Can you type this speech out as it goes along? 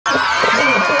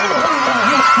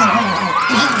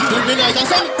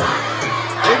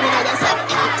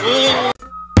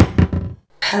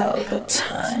Pelpa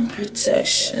time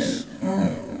protection.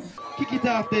 Kick it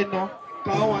off then now,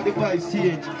 cause I want the vibes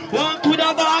change. One to the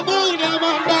Babunia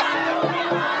man.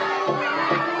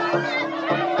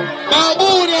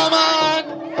 Babunia man.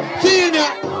 Feel me?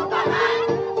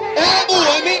 Hey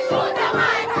boy, me.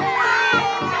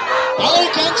 I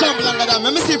can't jump longer than me.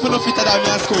 Let me see if you know fitter than me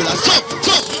at school. Jump,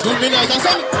 jump. Give me nice and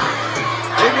something.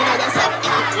 Give me nice and something.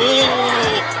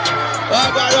 I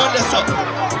go around this up.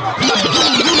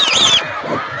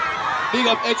 Big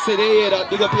up Exit, you hear that?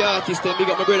 Big up your artist, and big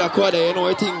up my brother Kyodi, you know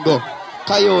where thing go.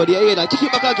 Kyodi, you hear that? Kick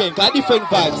it back again, cause different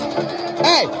vibes.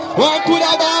 Hey, one to the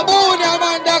Babunia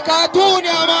man, the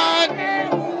cartoonia man.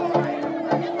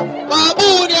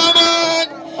 Babunia man,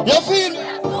 you feel me?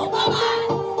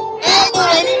 Hey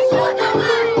boy.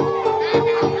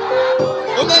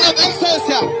 Una love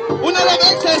Excelsior, una love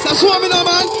Excelsior, show me no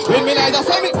man. When me nice a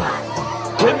semi,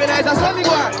 when me nice a semi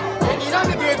go on. When you know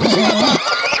me great.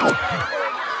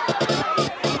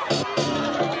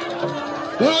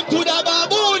 One to the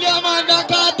Babunia man, the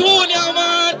cartoonia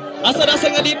man. I said I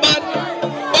sang a deep man.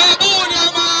 Babunia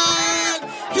man.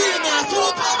 Feel me a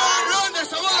Superman. Run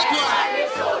this a walk one.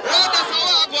 Run this a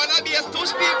walk one. I be a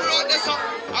touch people run this up.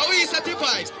 Are we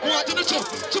certified? Want to the jump.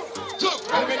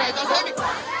 When me nice a semi.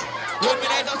 When me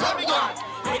nice a semi go on.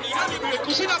 When you have me break,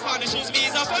 cushion up on the shoes, me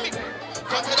is a for me.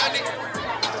 Cut it on it.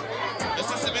 You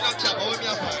see 7 up cap, how we me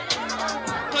a fight?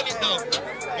 Turn it down.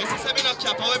 You see 7 up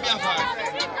cap, how we me a fight?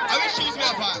 I will choose me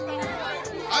a fight.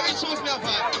 I will choose me a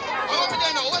fight. I want me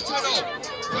there now, watch her now.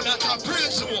 When I can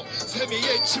praise you, say me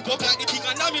yeah, chip up like the thing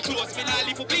and now me close. Me nah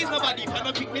leave for please nobody, if I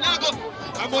don't pick me nah go.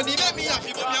 I'm on the make me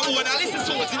happy, but me a wanna listen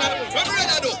to us. When me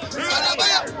ready though, me ready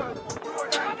buy up.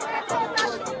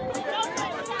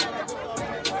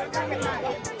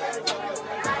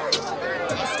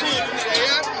 That's cool,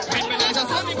 yeah? When me like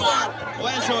just let me go on.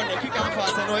 Well, show me, quick and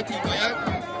fast and no thing, yeah?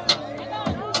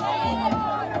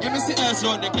 Give me signals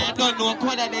round there, I don't know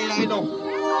what they I know.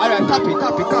 Alright, tap it.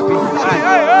 Stop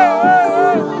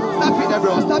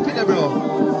it there, bro.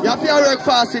 You have to work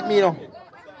fast with me, you know.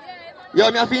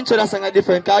 Yo, me have to intro that song a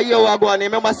different, because here we go on,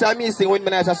 remember say I'm missing when me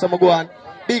nice as some go on.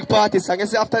 Big party song, you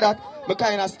see after that, I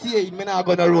kind of stay in, me not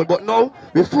go on the road, but now,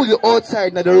 we fully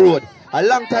outside on the road. A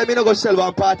long time I no go shell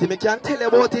one party, me can't tell you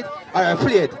about it. Alright,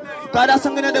 play it. Because that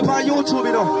song is on YouTube,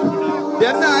 you know.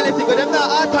 Them not let it go, them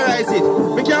not authorize it.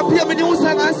 Me can't play my new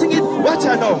song and sing it. Watch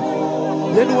her now.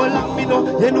 You know lock me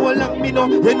no, you know lock me no,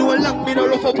 you know lock me no,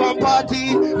 rough up on party.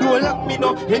 You know lock me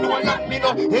no, you know lock me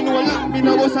no, you know lock me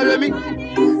no, what's a me?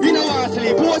 You know want to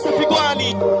sleep, what's a figure on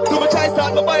it? So me try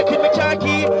start my bike with me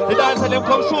khaki. The dancer them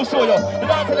come show you. The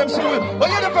dancer them show you. But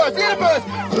you're the first.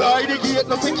 Fly the gate,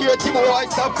 no security, boy,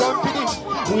 stop company.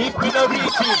 If me no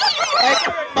reach it,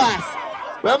 ex-bass.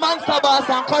 Where Monster Bass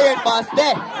and current bass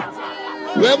there.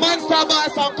 Where Monster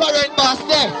Bass and current bass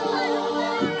there.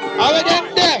 Are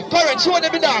them there? Current, show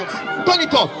them the dance. Turn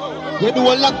it up. You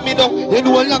know lock me no, you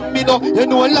know lock me no, you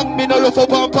know lock me no, rough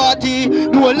up on party.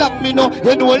 You know lock me no,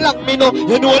 you know lock me no,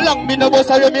 you know lock me no, boss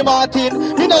a Remy Martin.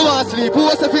 You know want sleep, who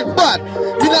was a fit bad?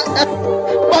 You know,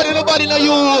 nobody no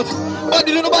youth.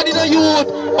 Nobody no youth.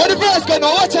 Oh, the first guy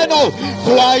now, watch her now.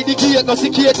 Fly the gate, no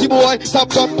security boy. Stop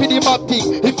jumping the map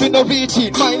thing. If you no reach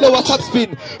it, my lower stop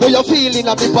spin. How you feeling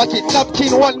at me pocket?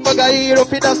 Napkin, one bag of hero,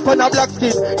 fit a spun a black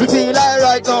skin. We feel high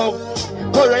right now.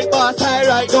 Current boss high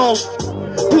right now.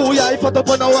 Two eye put up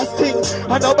on our sting.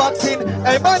 And no boxing.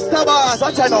 Hey, Monster Bass,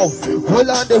 watch her now. Hold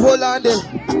on there.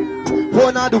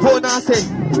 Hold on, say.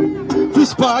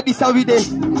 Fish party, this every day.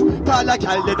 Call like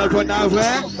I'll let her run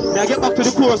away. Now get back to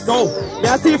the course now.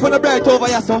 Now see if you bright over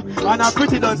here, so. And I'm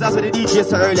pretty done, that's what the DJ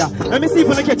said earlier. Let me see if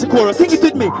you catch the chorus. Sing it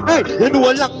with me. Hey, you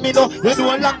know lock me no. You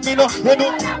know lock me no. You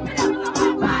know.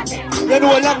 You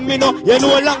know lock me no. You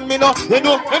know lock me no. You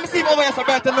know. Let me see if over here, so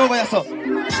bright and over here, so.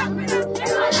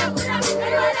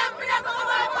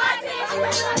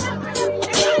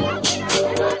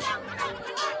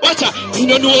 Watch out, you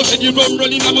don't know when you run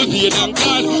running on my vein and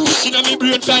call. Pushing on me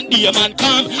brain from the man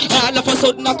calm. All of a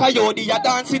sudden a Kyodi, you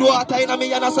dance with water in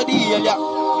me and I saw the hell, yeah.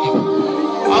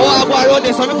 I want to go around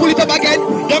this, so me pull it up again.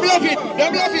 Them love it,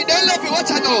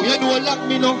 watch out now. You know lock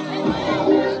me no.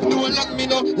 You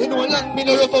know lock me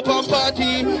no, rough up on party.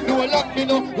 You know lock me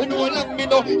no,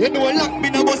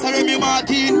 boss a Remy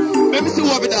Martin. Let me see who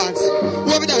have a dance.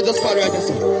 Just for right now.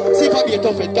 See if I be a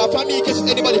tough it. Cause for me catch it,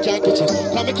 anybody can catch it.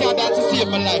 Cause me can't dance to save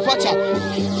my life. Watch out.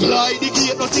 Fly the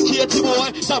gate, no security boy.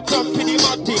 Stop jumping the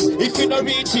map thing. If you no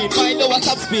reach it, my lower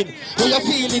stop spin. How you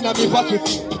feeling on me pocket?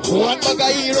 One bag of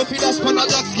hero, fit a spun a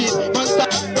black skin. Man stop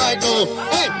right right now.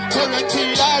 Hey, current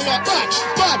all right,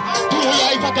 bad. 2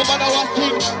 life at the man I was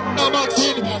king, no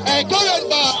Martin. Hey, current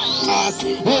boss.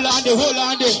 Hold on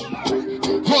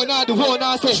the one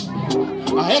I say.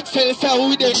 I excel so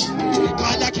with it.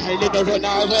 Cause I can't let the run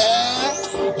away.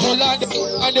 Hold on the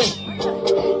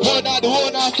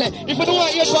one I say. If you don't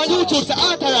want to hear on YouTube, say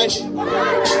authorize. You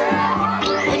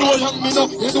don't lock me no,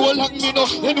 you don't lock me no,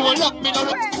 you don't lock me no.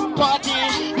 Party,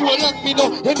 you don't lock me no,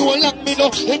 you don't lock me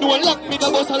no, you don't lock me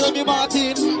no. Boss around me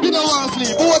Martin, you don't want to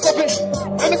sleep. What's up?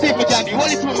 Let me see if we can do.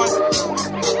 What is my man?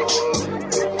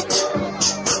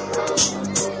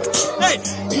 Hey,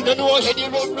 you don't know how the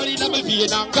road running on my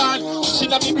vein and gone. She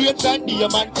not me great and the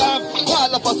man come.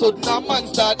 All of a sudden a man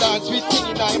start dance with thing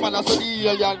in time and I saw the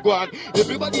alien go on.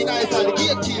 Everybody nice and the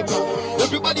gatekeeper.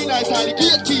 Everybody nice and the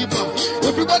gatekeeper.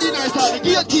 Everybody nice and the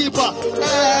gatekeeper.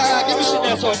 Give me some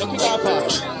next one, the quick and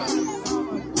fast.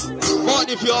 But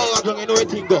if you all are going, you know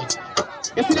everything go.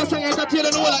 You see that song entertainer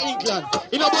in all of England.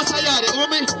 You know about Sayade. Let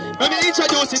me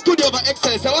introduce it to the over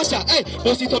excellence. Watch that. Hey,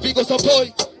 bust it up, you go some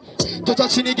boy. To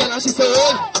touch the girl and she say,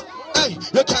 hey,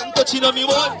 you can't touch it on me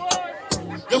one.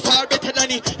 You're far better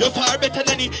than it, you're far better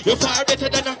than it, you're far better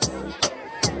than that.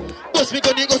 Bust me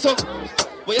gonna go so.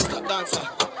 But you stop dancer.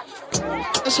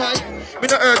 That's shy. Me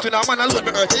no hurt you now, man, alone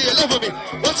me hurt. You love me.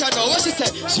 Watch her now, what she say?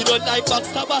 She don't like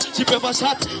backstabber, she prefer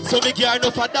shot. So me gear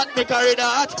enough for that, make her in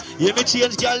heart. Yeah, me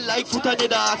change girl like foot on the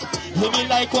dark. Yeah, me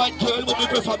like white girl, but me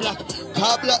prefer black.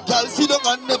 Car black girl, see them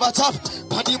and never chop.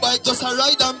 Paddy bike just a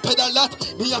ride and pedal that.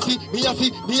 Me a fi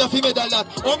medal that.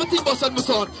 All my thing bust on my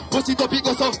son. Bust it up, it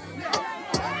goes up.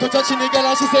 To touch the girl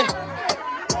and she say,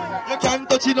 you can't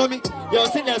touch it on me. Yo,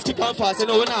 sing this quick and fast. You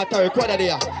know we're not a recorder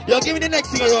there. Yo, give me the next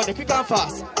thing around the quick and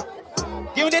fast.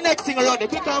 Give me the next thing around the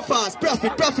quick and fast.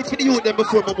 Profit for the youth them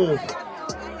before we move.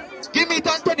 Give me it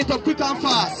and turn it up quick and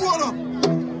fast. How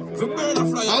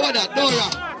about that, Dora?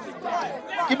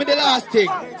 Give me the last thing.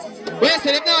 Where you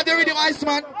say them now, the rhythm ice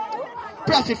man.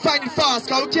 Profit, find it fast,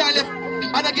 cause we can't left.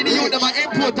 And I give the youth them an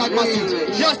important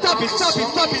message. Yo, stop it.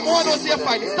 More don't say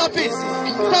find it. Stop it.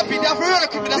 You have to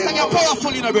work with me. That song is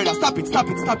powerful, you know, brother. Stop it.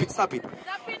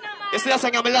 You see that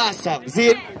song is my last song.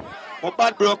 See? My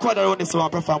bad bro quad around this one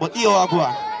perform, but here I go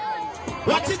on.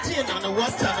 Watch it here now, the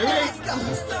watch on the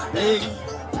ring.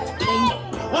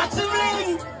 Watch the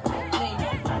ring.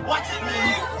 Watch the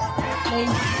ring.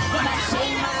 Gonna show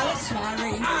you my watch my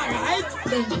ring. Alright.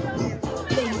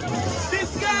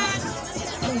 This guy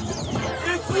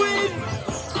is win.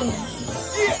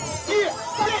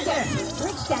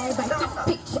 Rich guy by the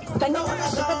picture. Spend all the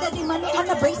daddy money on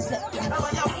the bracelet.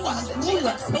 New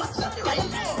York space.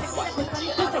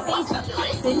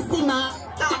 Sima,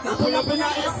 pull up in our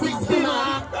Sima.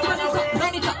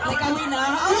 Run it up like a winner.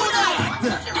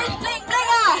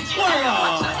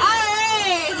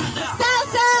 Alright,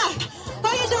 Salsa,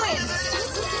 how you doing?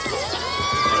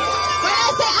 When I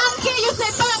say Anki, you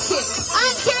say Banky.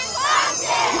 Anki,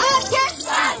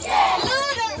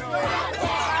 louder.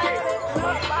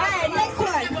 Alright, next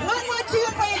one. One more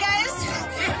tune for you guys.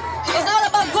 It's all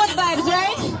about good vibes,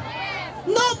 right?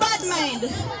 No bad mind.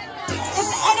 If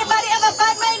anybody ever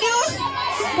bad mind you,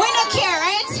 we don't care,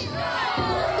 right?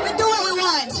 We do what we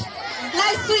want.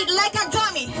 Life sweet like a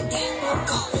gummy.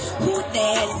 Who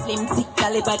there, slim thick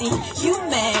belly body? You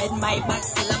mad, my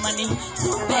back's full of money.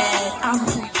 Too bad, I'm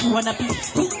who you wanna be.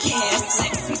 Who cares,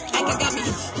 life sweet like a gummy?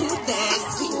 Who there,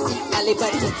 slim thick belly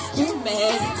body? You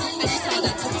mad, I just saw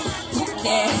that. Who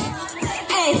cares?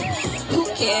 Hey, who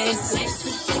cares? Life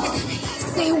sweet like a gummy.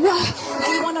 Say what? Now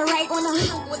you wanna write on a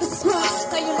with a scroll.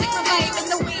 Now you like my vibe and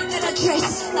the way that I dress.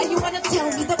 Now you wanna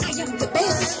tell me that I am the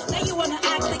best. Now you wanna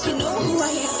act like you know who I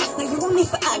am. Now you want me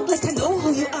to act like I know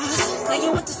who you are. Now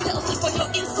you want to selfie for your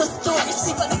Insta story.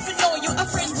 See, but if you know you are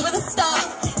friends with a star.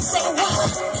 Say what?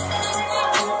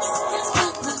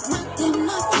 Nothing,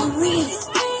 not for real.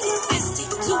 I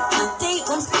stick to my day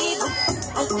on speed.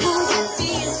 Oh, how you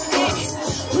feel?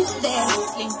 Who's there?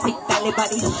 Slim thick belly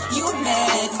body. You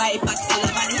mad, my back full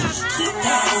of money. Keep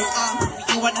that,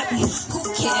 who you wanna be? Who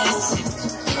cares?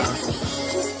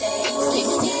 Slim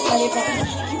thick belly body.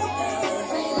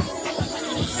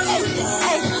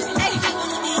 Hey.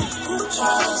 Who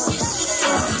cares?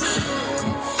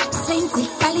 Slim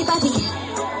thick belly body.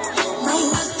 My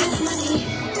back full of money.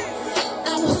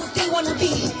 I'm who they wanna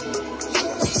be.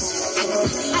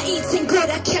 I eating good,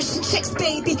 I cashing checks,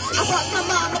 baby. I bought my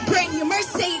mom a brand new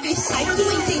Mercedes. I'm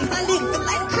doing things, I live with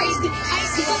life crazy. I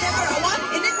do whatever I want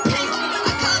and it pays me.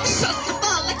 I can't trust the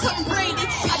ball like Tom Brady.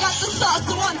 I got the sauce,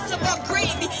 so once about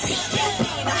gravy.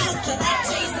 I hustle like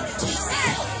Jason.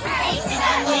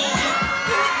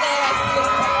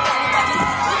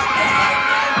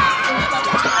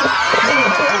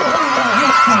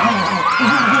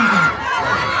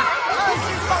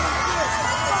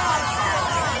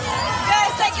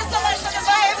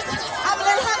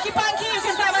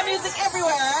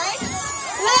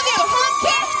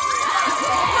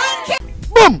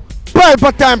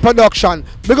 Pelpa Time Production.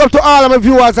 Big up to all of my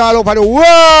viewers all over the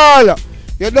world.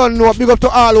 You don't know. Big up to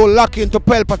all who lock into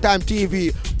Pelpa Time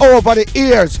TV over the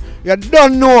years. You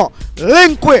don't know.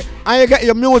 Link with and you get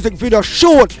your music video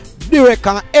shoot, direct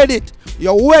and edit.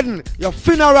 Your wedding, your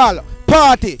funeral,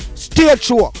 party, stage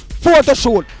show, photo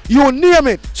shoot, you name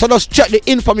it. So just check the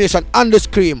information on the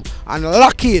screen and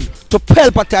lock in to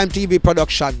Pelpa Time TV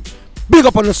Production. Big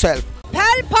up on yourself.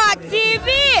 Pelpa TV!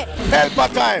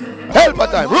 Pelpa Time.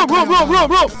 Pelpa Time. Room.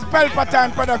 Pelpa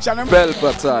Time Production.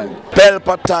 Pelpa Time.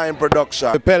 Pelpa Time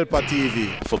Production. Pelpa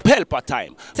TV. For Pelpa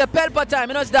Time. It's a Pelpa Time,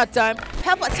 you know it's that time.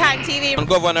 Pelpa Time TV. I'm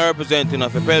governor representing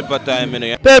of a Pelpa Time, you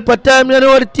know. Pelpa Time, you know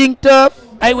what the thing tough?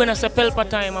 I when I say Pelpa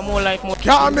Time, I'm more like more.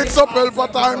 Can't mix up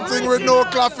Pelpa Time thing with no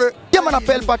coffee. Yeah, man, a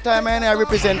Pelpa Time, and I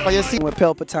represent for you. See, With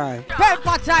Pelpa Time.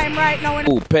 Pelpa Time right now.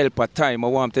 Oh, Pelpa Time, I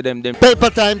want to them.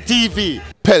 Pelpa Time TV.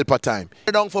 Pelpa Time.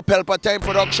 Down for Pelpa Time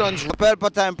Productions.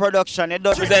 Pelpa Time Production. It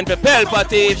does Represent for Pelpa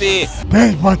TV.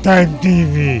 Pelpa Time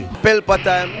TV. Pelpa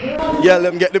Time. Yeah, let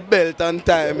them get the belt on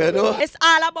time, you know. It's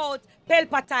all about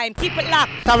Pelpa Time. Keep it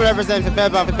locked. Come represent for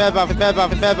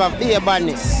Pelpa, be a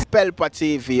badness. Pelpa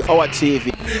TV, our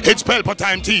TV. It's Pelpa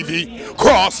Time TV.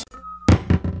 Cross.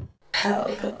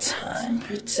 Pelpa Time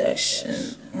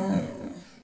Protection.